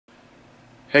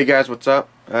Hey guys, what's up?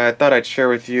 I thought I'd share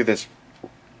with you this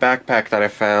backpack that I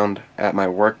found at my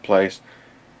workplace.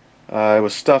 It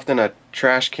was stuffed in a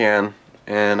trash can,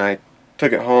 and I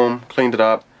took it home, cleaned it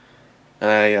up, and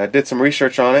I did some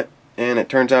research on it, and it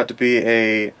turns out to be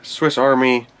a Swiss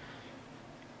Army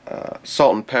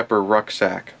salt and pepper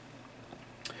rucksack.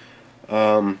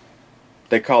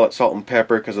 They call it salt and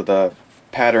pepper because of the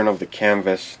pattern of the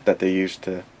canvas that they used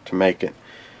to make it.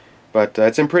 But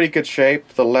it's in pretty good shape.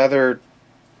 The leather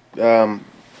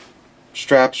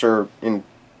straps are in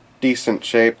decent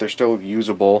shape. They're still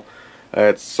usable.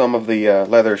 Some of the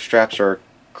leather straps are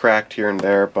cracked here and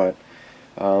there, but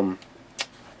I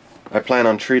plan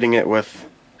on treating it with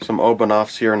some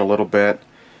Obenaufs here in a little bit.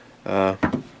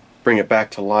 Bring it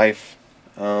back to life.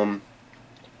 So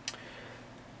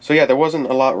yeah, there wasn't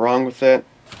a lot wrong with it,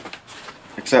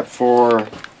 except for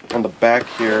on the back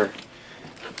here.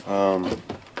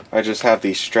 I just have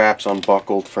these straps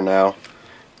unbuckled for now.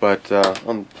 But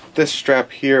on this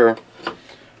strap here,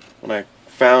 when I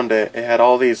found it, it had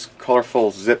all these colorful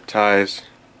zip ties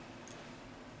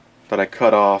that I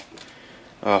cut off,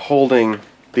 holding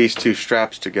these two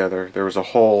straps together. There was a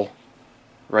hole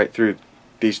right through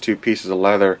these two pieces of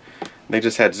leather. They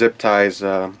just had zip ties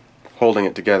holding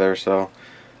it together. So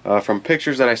from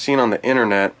pictures that I've seen on the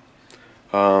internet,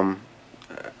 I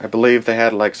believe they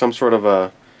had like some sort of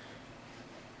a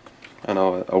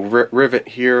rivet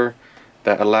here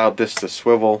that allowed this to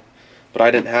swivel, but I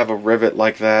didn't have a rivet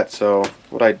like that. So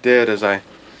what I did is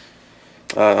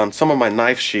on some of my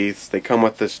knife sheaths, they come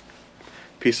with this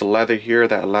piece of leather here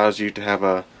that allows you to have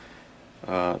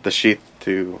the sheath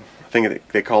to, I think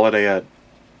they call it a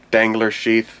dangler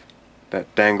sheath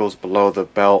that dangles below the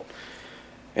belt,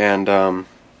 and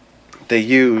they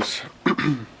use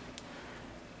I'm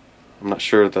not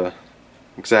sure the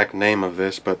exact name of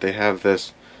this, but they have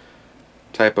this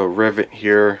type of rivet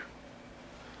here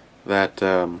that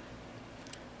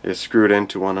is screwed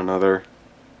into one another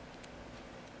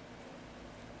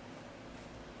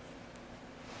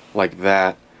like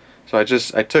that. So I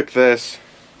took this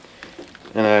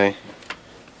and I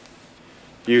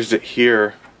used it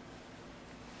here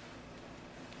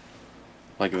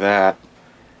like that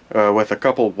with a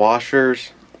couple washers,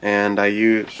 and I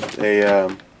used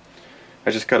I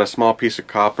just cut a small piece of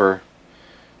copper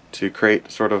to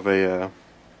create sort of a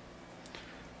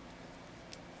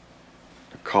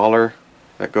collar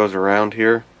that goes around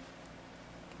here.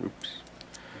 Oops.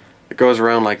 It goes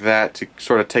around like that to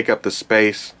sort of take up the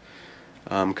space,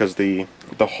 because the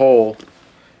hole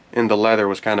in the leather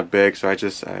was kind of big, so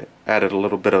I added a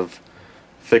little bit of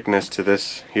thickness to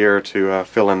this here to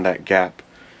fill in that gap,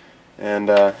 and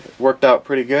it worked out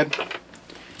pretty good.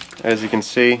 As you can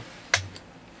see,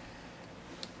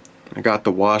 I got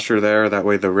the washer there, that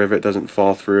way the rivet doesn't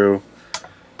fall through.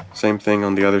 Same thing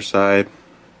on the other side.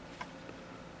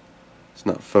 It's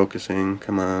not focusing,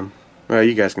 come on. Well,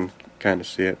 you guys can kind of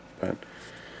see it, but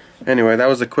anyway, that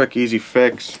was a quick, easy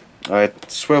fix.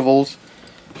 It swivels.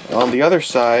 On the other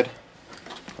side,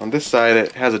 on this side,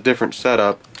 it has a different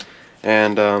setup,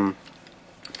 and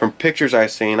from pictures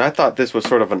I've seen, I thought this was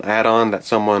sort of an add-on that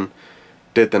someone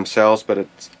did themselves, but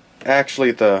it's actually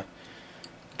the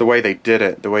way they did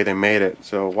it, the way they made it.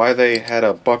 So why they had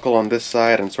a buckle on this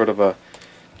side and sort of a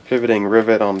pivoting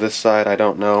rivet on this side, I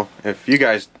don't know. If you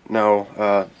guys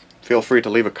know, feel free to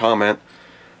leave a comment.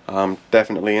 I'm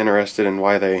definitely interested in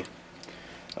why they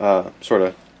sort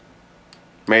of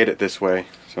made it this way.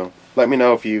 So let me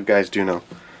know if you guys do know.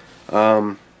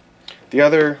 The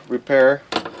other repair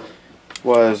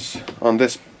was on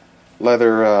this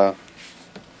leather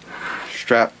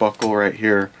strap buckle right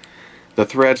here. The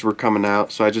threads were coming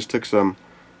out, so I just took some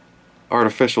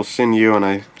artificial sinew and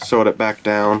I sewed it back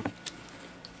down.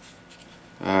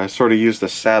 I sort of used a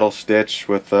saddle stitch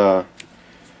with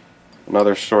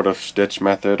another sort of stitch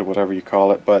method, whatever you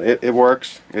call it, but it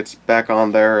works. It's back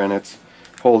on there and it's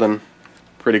holding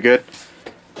pretty good.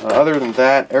 Other than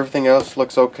that, everything else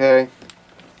looks okay.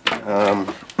 On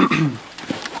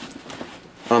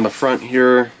the front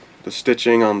here, the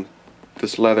stitching on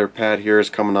this leather pad here is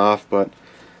coming off, but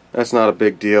that's not a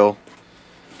big deal.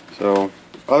 So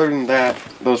other than that,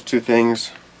 those two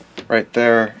things right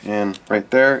there and right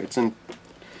there, it's in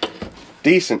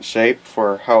decent shape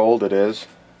for how old it is.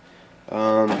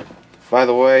 By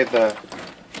the way, the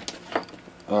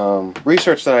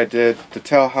research that I did to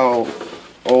tell how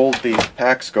old these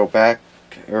packs go back,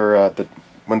 or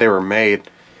when they were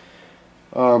made,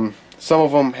 some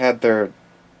of them had the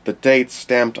dates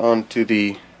stamped onto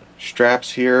the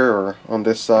straps here, or on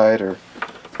this side, or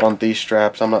on these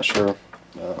straps. I'm not sure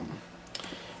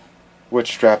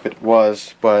which strap it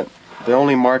was, but the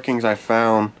only markings I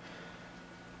found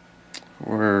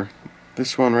or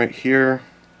this one right here,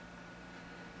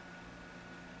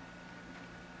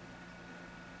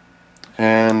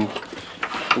 and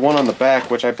the one on the back,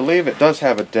 which I believe it does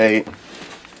have a date.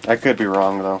 I could be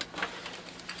wrong though.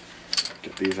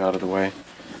 Get these out of the way.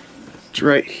 It's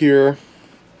right here.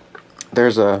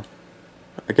 There's a,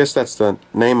 I guess that's the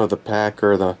name of the pack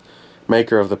or the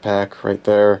maker of the pack right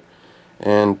there,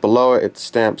 and below it it's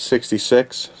stamped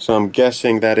 66, so I'm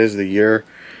guessing that is the year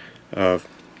of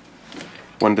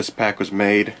when this pack was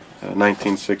made,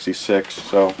 1966.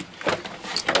 So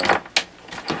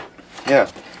yeah,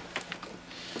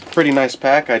 pretty nice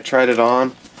pack. I tried it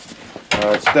on.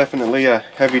 It's definitely a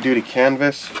heavy-duty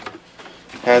canvas.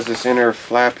 Has this inner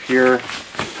flap here.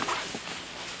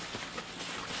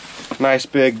 Nice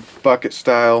big bucket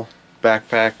style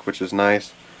backpack, which is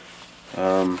nice.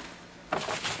 Yeah.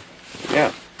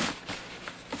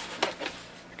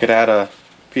 I could add a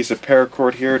piece of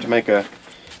paracord here to make a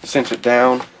cinch it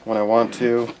down when I want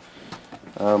to.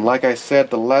 Like I said,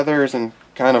 the leather is in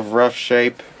kind of rough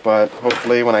shape, but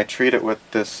hopefully when I treat it with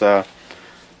this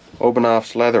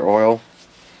Obanoff's leather oil,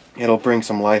 it'll bring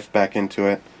some life back into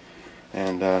it.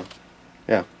 And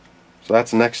yeah, so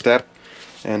that's the next step,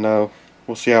 and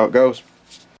we'll see how it goes.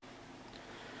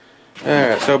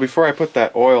 Alright, so before I put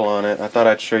that oil on it, I thought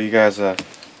I'd show you guys a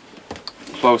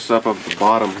close-up of the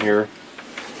bottom here.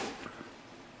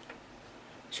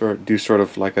 Sort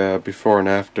of like a before and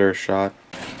after shot.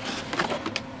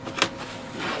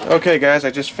 Okay guys,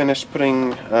 I just finished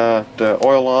putting the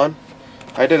oil on.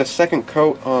 I did a second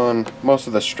coat on most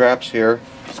of the straps here,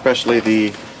 especially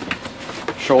the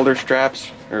shoulder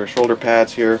straps or shoulder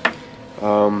pads here.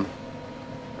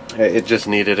 It just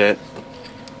needed it,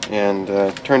 and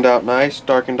turned out nice.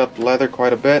 Darkened up the leather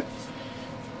quite a bit.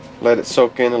 Let it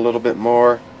soak in a little bit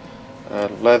more.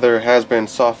 Leather has been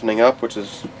softening up, which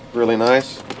is really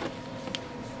nice.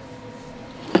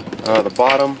 The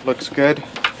bottom looks good.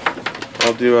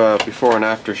 I'll do a before and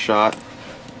after shot.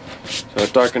 So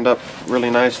it darkened up really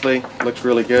nicely. Looks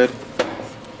really good.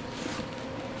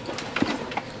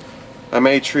 I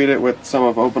may treat it with some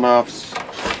of Obanoff's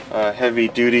heavy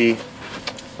duty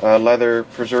leather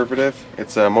preservative.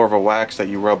 It's more of a wax that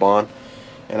you rub on,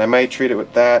 and I may treat it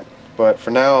with that, but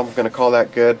for now I'm going to call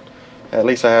that good. At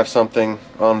least I have something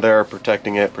on there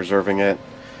protecting it, preserving it,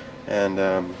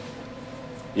 and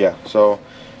yeah, so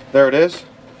there it is.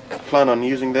 Plan on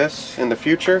using this in the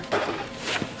future.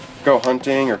 Go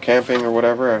hunting or camping or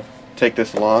whatever, I take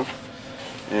this along,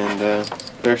 and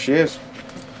there she is.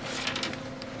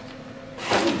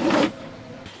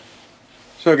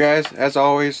 So guys, as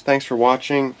always, thanks for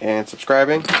watching and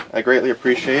subscribing. I greatly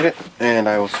appreciate it, and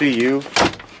I will see you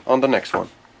on the next one.